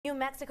New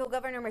Mexico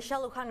Governor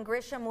Lujan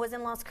Grisham was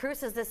in Las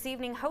Cruces this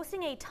evening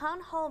hosting a town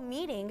hall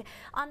meeting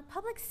on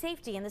public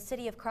safety in the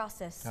city of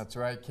Cruces. That's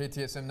right.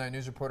 KTSM 9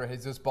 News reporter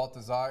Jesus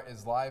Baltazar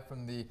is live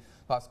from the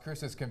Las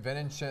Cruces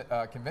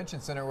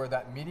Convention Center where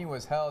that meeting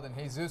was held. And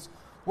Jesus,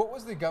 what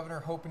was the governor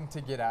hoping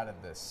to get out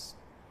of this?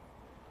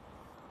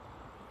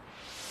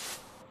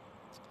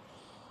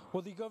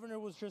 Well, the governor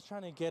was just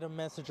trying to get a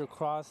message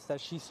across that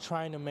she's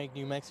trying to make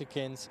New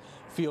Mexicans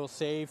feel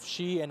safe.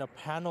 She and a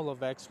panel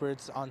of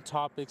experts on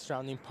topics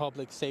surrounding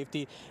public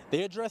safety,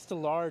 they addressed a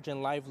large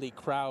and lively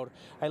crowd.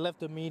 I left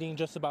the meeting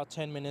just about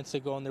 10 minutes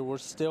ago, and there were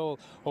still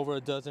over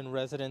a dozen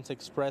residents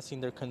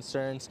expressing their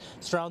concerns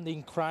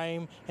surrounding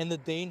crime and the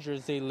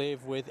dangers they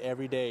live with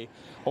every day.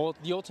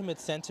 The ultimate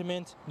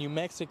sentiment, New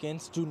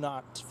Mexicans do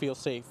not feel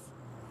safe.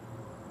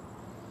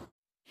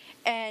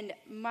 And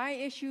my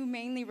issue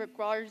mainly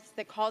regards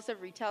the calls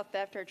of retail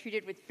theft are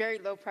treated with very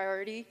low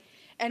priority.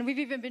 And we've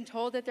even been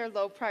told that they're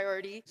low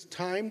priority. It's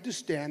time to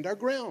stand our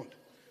ground.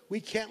 We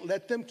can't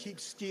let them keep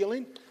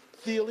stealing,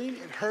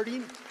 and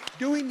hurting,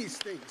 doing these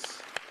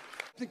things.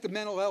 I think the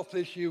mental health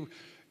issue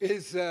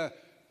is,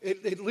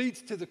 it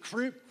leads to the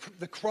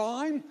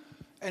crime,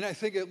 and I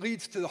think it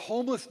leads to the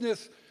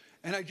homelessness.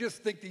 And I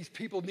just think these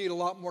people need a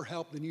lot more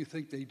help than you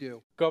think they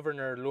do.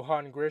 Governor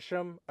Lujan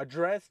Grisham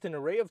addressed an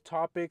array of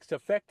topics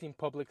affecting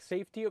public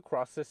safety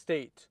across the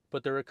state.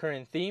 But the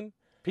recurrent theme,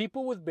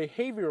 people with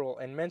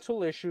behavioral and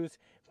mental issues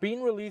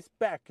being released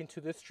back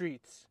into the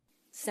streets.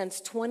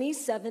 Since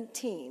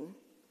 2017,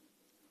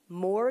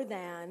 more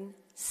than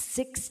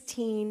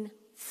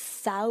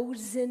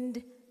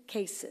 16,000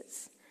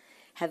 cases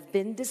have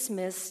been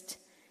dismissed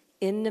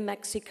in New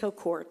Mexico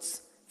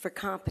courts for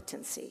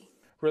competency.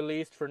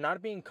 Released for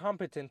not being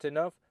competent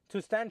enough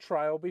to stand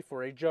trial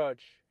before a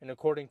judge. And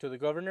according to the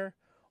governor,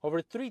 over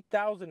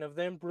 3,000 of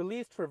them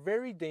released for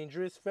very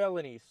dangerous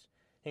felonies,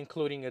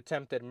 including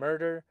attempted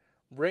murder,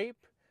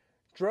 rape,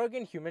 drug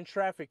and human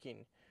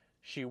trafficking.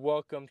 She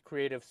welcomed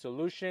creative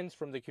solutions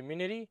from the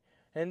community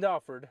and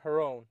offered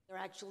her own. There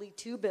are actually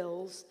two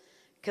bills,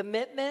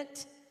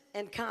 commitment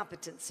and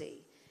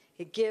competency.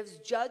 It gives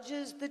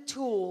judges the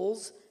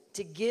tools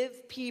to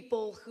give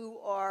people who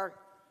are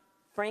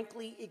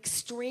frankly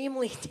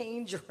extremely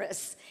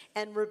dangerous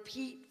and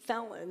repeat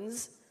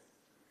felons,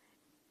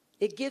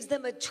 it gives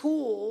them a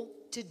tool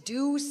to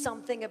do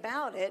something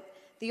about it.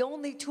 The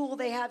only tool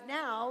they have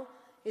now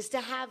is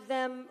to have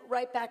them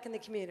right back in the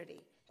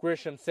community.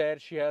 Grisham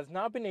said she has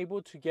not been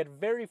able to get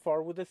very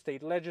far with the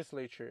state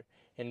legislature,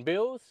 and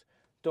bills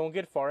don't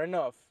get far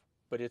enough,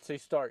 but it's a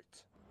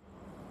start.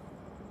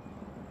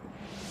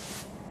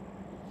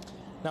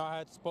 Now, I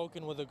had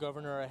spoken with the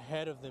governor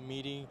ahead of the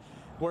meeting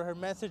where her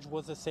message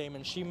was the same,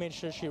 and she made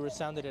sure she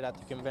resounded it at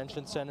the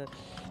convention center,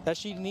 that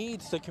she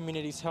needs the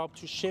community's help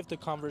to shift the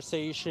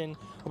conversation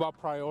about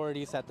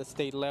priorities at the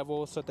state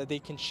level so that they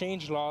can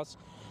change laws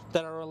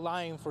that are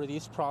allowing for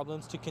these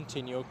problems to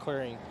continue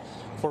occurring.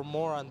 For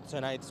more on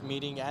tonight's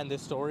meeting and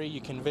this story,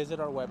 you can visit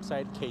our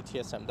website,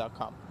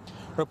 ktsm.com.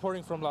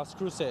 Reporting from Las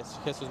Cruces,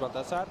 Jesus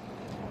Baltazar,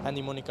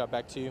 Andy Monica,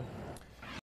 back to you.